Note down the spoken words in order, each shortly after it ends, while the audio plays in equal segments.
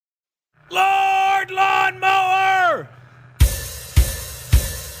Lord Lawnmower!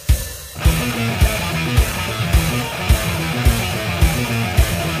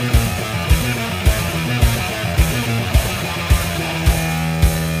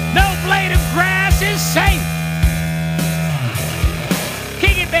 No blade of grass is safe.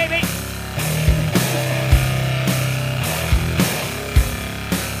 Kick it, baby.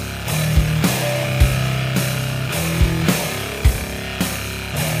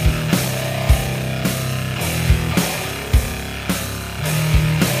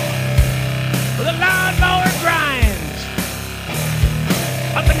 The lawnmower grinds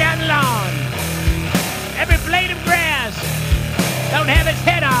up and down the lawn. Every blade of grass don't have its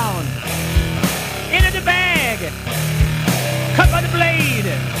head on. Into the bag, cut by the blade.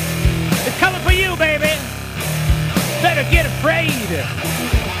 It's coming for you, baby. Better get afraid.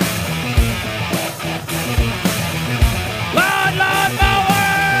 Lawnmower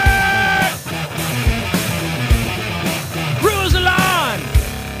rules the lawn.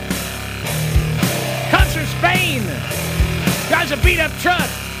 Comes from Spain, drives a beat-up truck,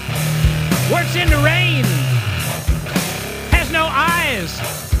 works in the rain, has no eyes,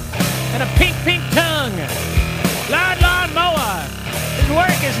 and a pink tongue. Lawnmower, his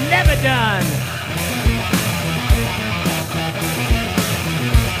work is never done.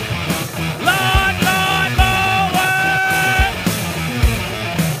 Lawnmower!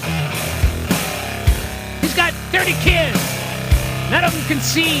 He's got 30 kids, none of them can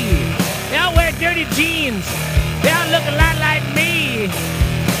see. They all wear dirty jeans. They all look a lot like me.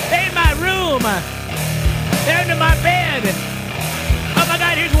 They're in my room. They're under my bed. Oh my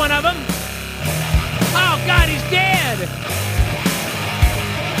God, here's one of them. Oh God, he's dead.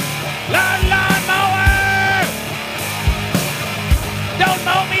 Lawnmower! Don't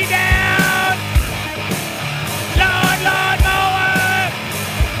mow me down. Lawnmower!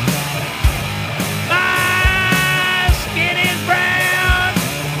 My skin is brown.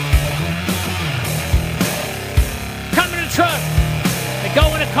 Come in a truck. They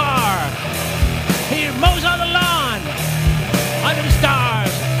go in a car. He mows on the lawn under the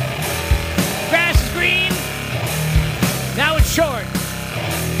stars. Grass is green. Now it's short.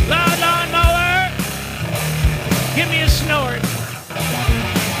 Lawnmower, give me a snort.